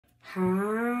Hi.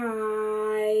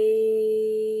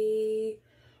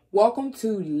 Welcome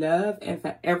to Love and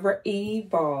Forever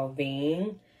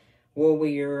Evolving, where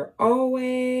we are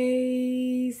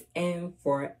always and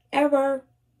forever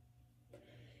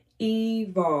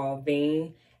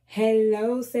evolving.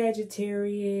 Hello,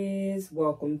 Sagittarius.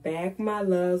 Welcome back, my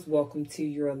loves. Welcome to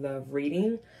your love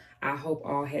reading. I hope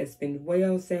all has been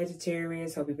well,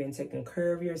 Sagittarius. Hope you've been taking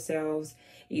care of yourselves,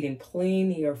 eating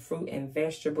plenty of fruit and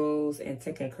vegetables, and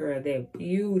taking care of that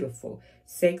beautiful,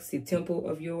 sexy temple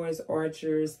of yours,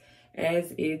 Archers,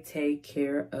 as it take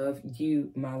care of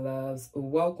you, my loves.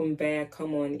 Welcome back.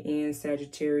 Come on in,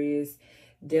 Sagittarius.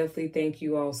 Definitely thank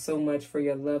you all so much for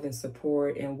your love and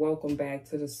support, and welcome back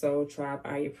to the Soul Tribe.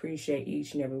 I appreciate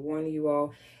each and every one of you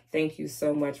all. Thank you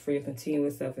so much for your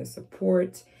continuous love and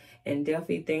support. And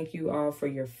definitely thank you all for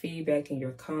your feedback and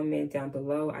your comment down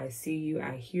below. I see you,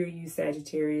 I hear you,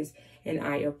 Sagittarius, and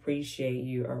I appreciate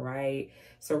you, all right?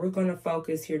 So we're going to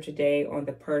focus here today on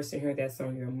the person here that's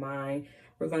on your mind.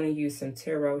 We're going to use some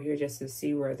tarot here just to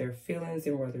see where their feelings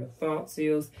and where their thoughts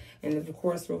is. And of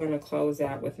course, we're going to close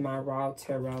out with my raw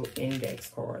tarot index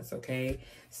cards, okay?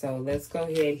 So let's go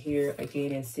ahead here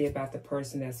again and see about the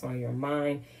person that's on your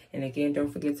mind. And again, don't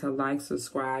forget to like,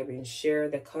 subscribe, and share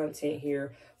the content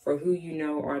here for who you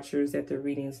know, Archers, that the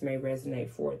readings may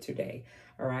resonate for today.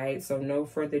 All right, so no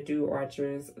further ado,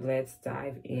 Archers, let's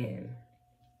dive in.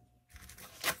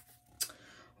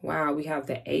 Wow, we have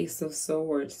the Ace of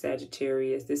Swords,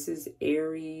 Sagittarius. This is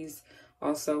Aries.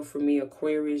 Also, for me,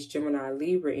 Aquarius, Gemini,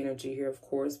 Libra energy here, of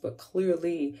course. But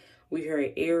clearly, we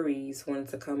heard Aries wanted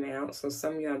to come out. So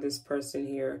some of y'all, this person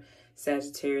here,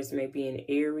 Sagittarius, may be in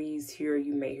Aries. Here,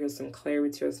 you may hear some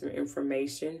clarity or some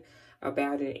information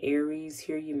about an Aries.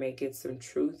 Here, you may get some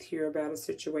truth here about a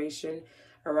situation.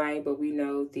 All right, but we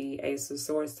know the Ace of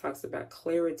Swords talks about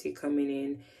clarity coming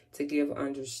in to give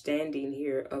understanding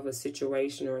here of a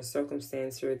situation or a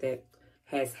circumstance here that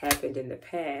has happened in the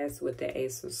past, with the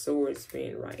Ace of Swords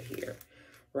being right here,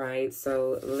 right?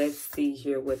 So let's see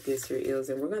here what this here is,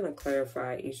 and we're going to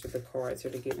clarify each of the cards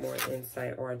here to get more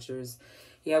insight, Archers.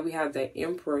 Yeah, we have the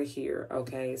Emperor here,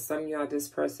 okay? Some of y'all, this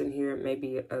person here may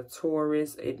be a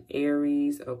Taurus, an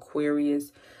Aries,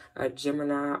 Aquarius, a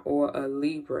Gemini, or a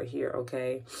Libra here,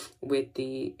 okay? With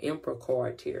the Emperor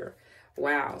card here.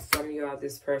 Wow, some of y'all,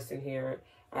 this person here,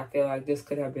 I feel like this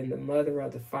could have been the mother or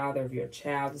the father of your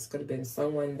child. This could have been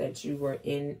someone that you were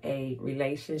in a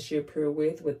relationship here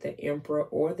with the Emperor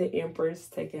or the Empress.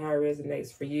 Take it how it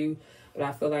resonates for you. But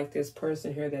I feel like this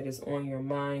person here that is on your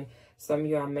mind, some of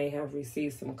y'all may have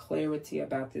received some clarity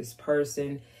about this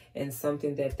person and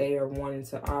something that they are wanting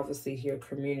to obviously here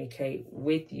communicate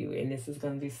with you. And this is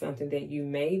going to be something that you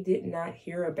did not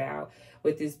hear about,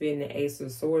 with this being the Ace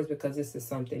of Swords, because this is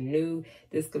something new.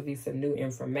 This could be some new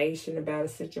information about a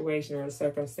situation or a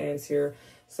circumstance here.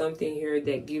 Something here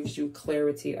that gives you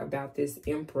clarity about this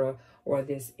Emperor or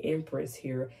this Empress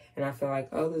here. And I feel like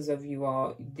others of you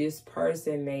all, this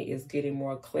person is getting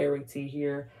more clarity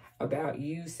here about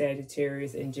you,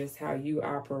 Sagittarius, and just how you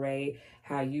operate,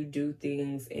 how you do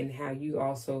things, and how you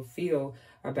also feel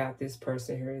about this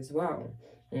person here as well.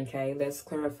 Okay, let's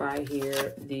clarify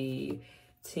here the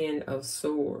Ten of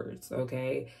Swords,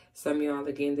 okay? Some of y'all,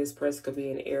 again, this person could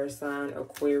be an air sign,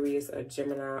 Aquarius, a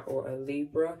Gemini, or a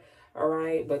Libra, all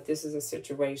right? But this is a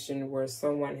situation where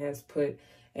someone has put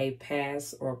a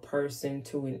past or person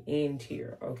to an end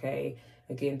here, okay?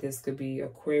 Again, this could be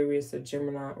Aquarius, a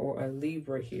Gemini, or a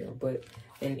Libra here, but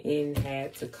an end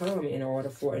had to come in order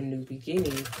for a new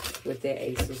beginning with that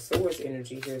Ace of Swords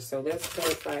energy here. So let's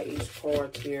clarify each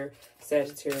card here,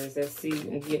 Sagittarius. Let's see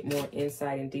and get more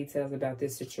insight and details about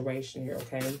this situation here,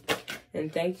 okay?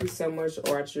 And thank you so much,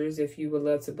 Archers. If you would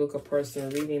love to book a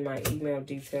personal reading, my email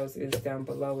details is down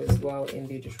below as well in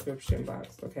the description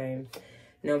box, okay?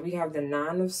 Now, we have the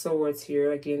Nine of Swords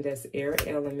here. Again, that's air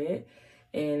element.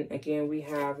 And again, we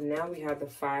have the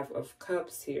Five of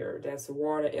Cups here. That's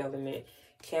water element.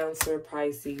 Cancer,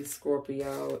 Pisces,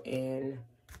 Scorpio, and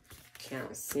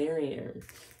Cancerian.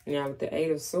 Now, with the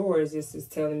Eight of Swords, this is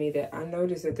telling me that I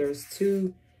noticed that there's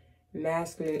two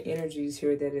masculine energies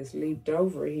here that is leaped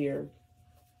over here.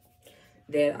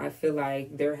 That I feel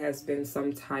like there has been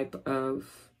some type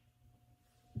of,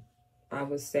 I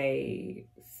would say,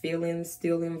 feelings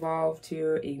still involved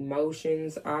here.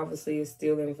 Emotions obviously is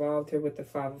still involved here with the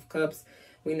Five of Cups.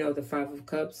 We know the Five of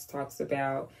Cups talks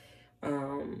about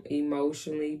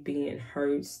emotionally being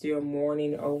hurt, still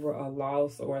mourning over a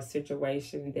loss or a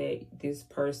situation that this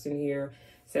person here,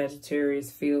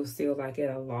 Sagittarius, feels still like at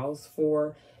a loss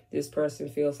for. This person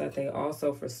feels like they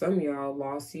also, for some of y'all,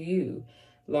 lost you.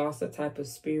 lost the type of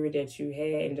spirit that you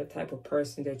had and the type of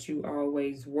person that you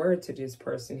always were to this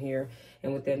person here.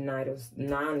 And with that nine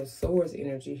of swords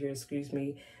energy here, excuse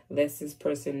me,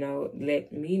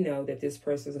 let me know that this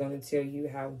person is going to tell you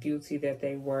how guilty that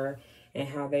they were and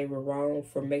how they were wrong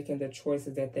for making the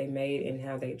choices that they made and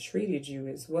how they treated you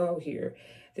as well here.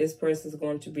 This person is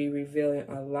going to be revealing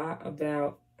a lot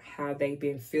about how they've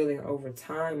been feeling over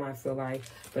time, I feel like,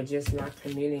 but just not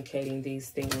communicating these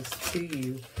things to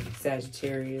you,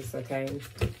 Sagittarius, okay?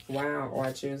 Wow,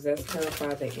 Archers, let's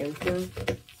clarify the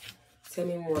Emperor. Tell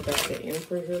me more about the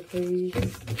Emperor here,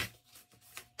 please.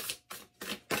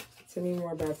 Tell me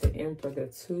more about the Emperor, the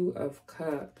Two of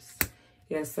Cups.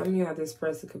 Yeah, some of y'all, this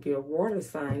person could be a water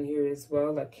sign here as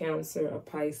well, a Cancer, a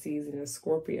Pisces, and a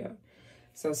Scorpio.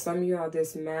 So some of y'all,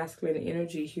 this masculine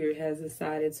energy here has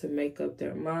decided to make up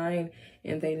their mind,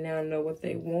 and they now know what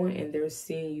they want, and they're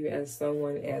seeing you as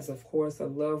someone, as of course, a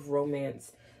love,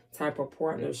 romance type of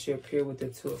partnership here with the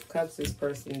Two of Cups. This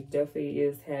person definitely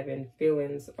is having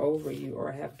feelings over you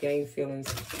or have gained feelings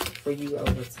for you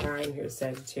over time here,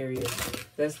 Sagittarius.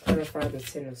 Let's clarify the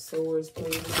Ten of Swords,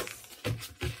 please.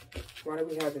 Why do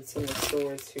we have the Ten of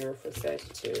Swords here for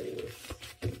Sagittarius?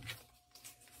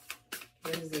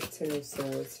 What is the Ten of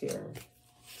Swords here?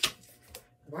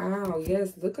 Wow,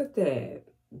 yes, look at that.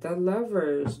 The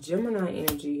Lovers, Gemini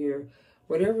energy here.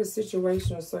 Whatever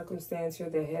situation or circumstance here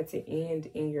that had to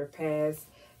end in your past,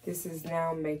 this is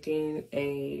now making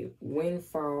a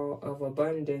windfall of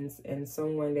abundance, and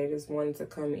someone that is wanting to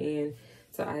come in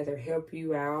to either help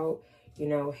you out, you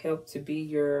know, help to be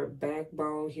your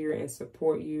backbone here and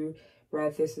support you.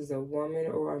 Right, this is a woman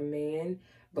or a man,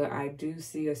 but I do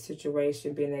see a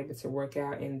situation being able to work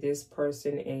out in this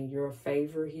person in your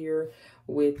favor here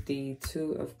with the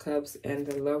Two of Cups and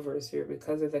the Lovers here,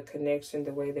 because of the connection,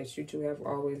 the way that you two have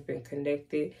always been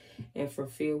connected and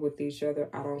fulfilled with each other.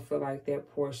 I don't feel like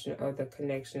that portion of the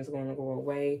connection is going to go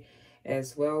away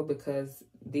as well, because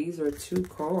these are two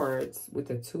cards with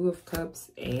the Two of Cups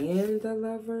and the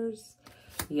Lovers.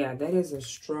 Yeah, that is a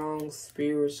strong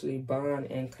spiritually bond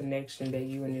and connection that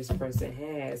you and this person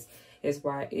has. Is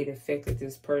why it affected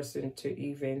this person to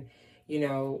even, you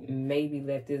know, maybe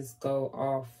let this go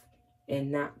off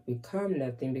and not become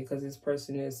nothing, because this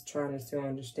person is trying to still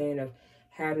understand of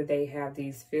how do they have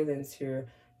these feelings here,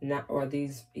 not, or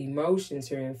these emotions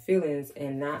here and feelings,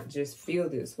 and not just feel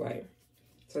this way.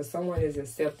 So someone is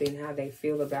accepting how they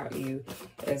feel about you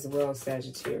as well,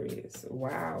 Sagittarius.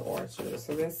 Wow, Archers.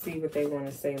 So let's see what they want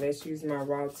to say. Let's use my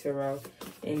Raw Tarot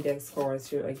index cards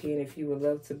here. Again, if you would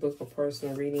love to book a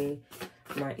personal reading,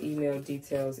 my email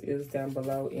details is down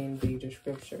below in the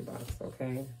description box,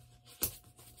 okay?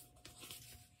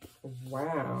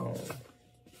 Wow.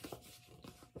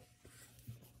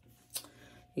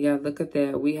 Yeah, look at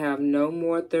that. We have no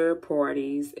more third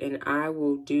parties, and I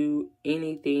will do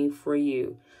anything for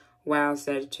you. Wow,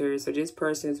 Sagittarius. So this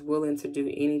person is willing to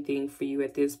do anything for you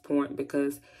at this point,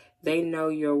 because they know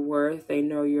your worth. They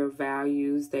know your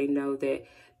values. They know that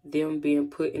them being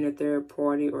put in a third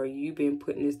party, or you being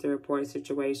put in this third party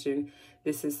situation,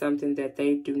 this is something that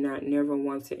they do not never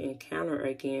want to encounter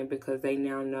again, because they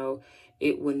now know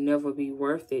it will never be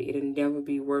worth it. It'll never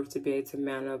be worth to be able to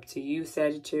mount up to you,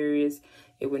 Sagittarius.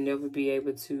 It will never be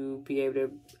able to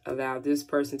allow this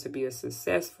person to be a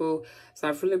successful. So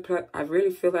I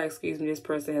really feel like, excuse me, this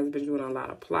person has been doing a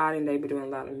lot of plotting. They've been doing a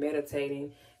lot of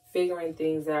meditating, figuring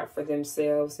things out for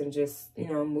themselves, and just, you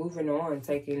know, moving on,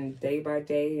 taking day by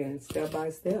day and step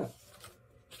by step.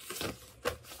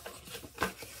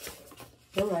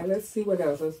 All right, let's see what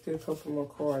else. Let's do a couple more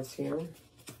cards here.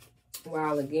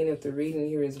 Wow, again, if the reading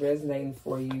here is resonating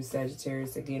for you,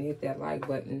 Sagittarius, again, hit that like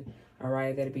button. All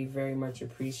right, that'd be very much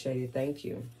appreciated. Thank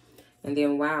you. And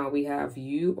then, wow, we have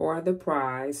you are the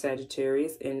prize,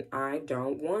 Sagittarius, and I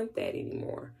don't want that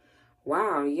anymore.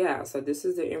 Wow, yeah, so this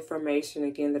is the information,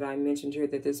 again, that I mentioned here,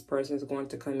 that this person is going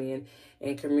to come in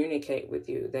and communicate with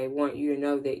you. They want you to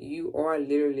know that you are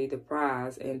literally the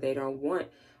prize, and they don't want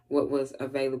what was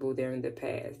available there in the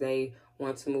past. They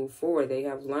want to move forward. They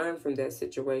have learned from that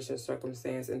situation,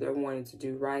 circumstance, and they're wanting to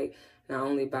do right, not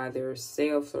only by their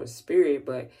self or spirit,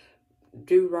 but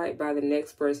do right by the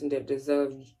next person that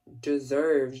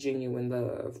deserves genuine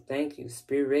love. Thank you,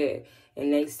 Spirit.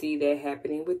 And they see that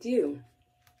happening with you.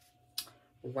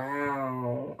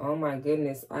 Wow. Oh my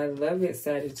goodness. I love it,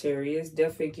 Sagittarius.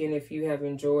 Definitely, again, if you have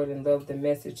enjoyed and loved the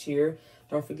message here,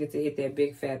 don't forget to hit that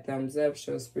big fat thumbs up.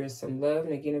 Show Spirit some love.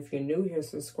 And again, if you're new here,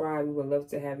 subscribe. We would love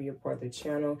to have you a part of the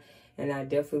channel. And I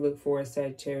definitely look forward,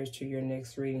 Sagittarius, to your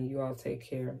next reading. You all take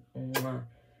care. Mwah.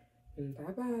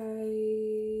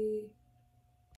 Bye-bye.